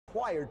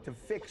required to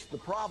fix the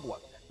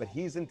problem, but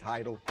he's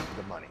entitled to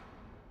the money.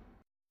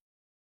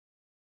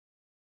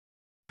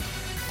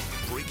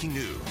 Breaking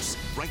news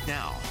right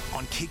now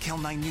on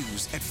Kcal 9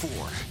 News at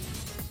 4.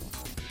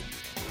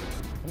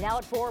 Now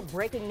at 4,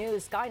 breaking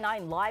news. Sky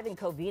 9 live in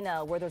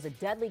Covina, where there's a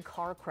deadly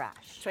car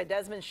crash.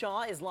 Desmond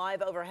Shaw is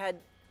live overhead.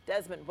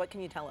 Desmond, what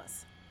can you tell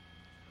us?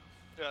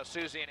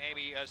 Susie and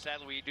Amy,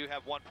 sadly, we do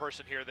have one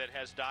person here that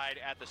has died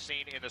at the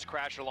scene in this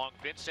crash along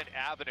Vincent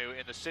Avenue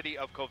in the city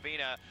of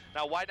Covina.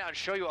 Now, wide now and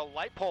show you a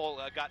light pole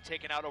got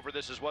taken out over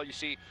this as well. You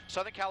see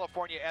Southern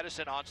California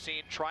Edison on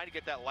scene trying to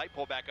get that light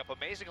pole back up.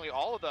 Amazingly,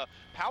 all of the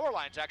power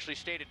lines actually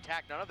stayed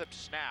intact. None of them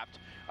snapped.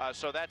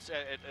 So that's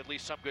at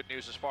least some good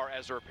news as far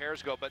as the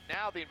repairs go. But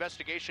now the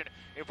investigation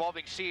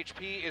involving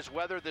CHP is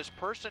whether this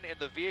person in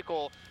the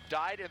vehicle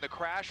died in the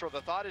crash, or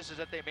the thought is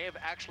that they may have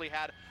actually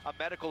had a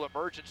medical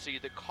emergency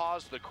that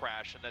caused the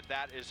crash, and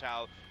that is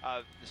how,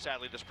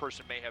 sadly, this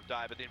person may have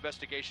died. But the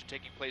investigation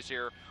taking place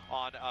here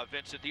on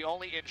Vincent. The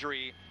only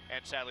injury,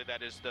 and sadly,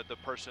 that is the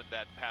person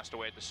that passed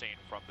away at the scene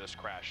from this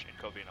crash in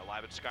Covina.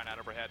 Live at Sky 9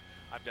 overhead,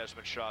 I'm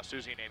Desmond Shaw.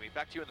 Susie and Amy,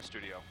 back to you in the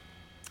studio.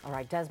 All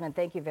right, Desmond,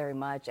 thank you very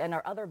much. And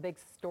our other big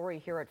story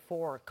here at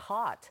 4,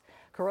 caught.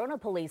 Corona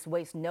police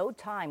waste no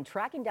time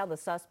tracking down the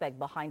suspect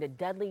behind a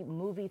deadly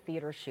movie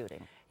theater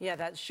shooting. Yeah,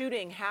 that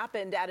shooting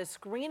happened at a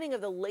screening of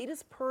the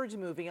latest Purge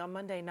movie on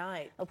Monday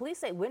night. Well, police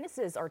say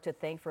witnesses are to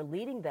thank for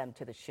leading them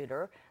to the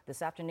shooter.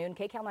 This afternoon,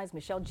 Kcal 9's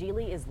Michelle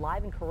Geely is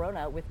live in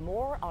Corona with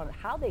more on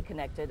how they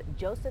connected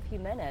Joseph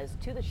Jimenez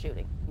to the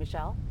shooting.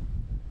 Michelle?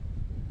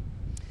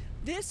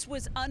 This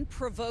was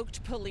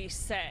unprovoked, police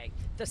say.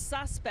 The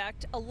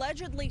suspect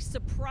allegedly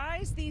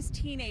surprised these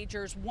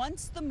teenagers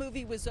once the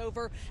movie was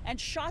over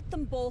and shot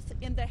them both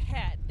in the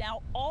head.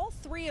 Now, all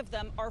 3 of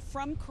them are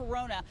from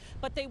Corona,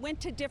 but they went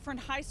to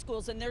different high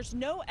schools, and there's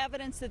no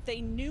evidence that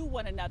they knew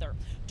one another.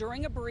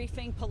 During a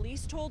briefing,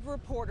 police told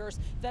reporters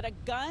that a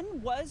gun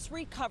was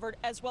recovered,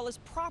 as well as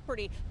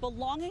property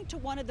belonging to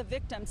one of the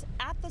victims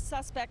at the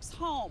suspect's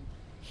home.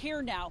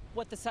 Hear now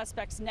what the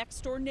suspect's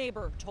next-door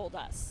neighbor told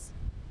us.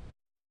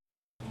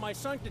 My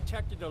son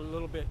detected a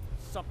little bit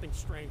something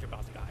strange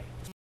about the guy.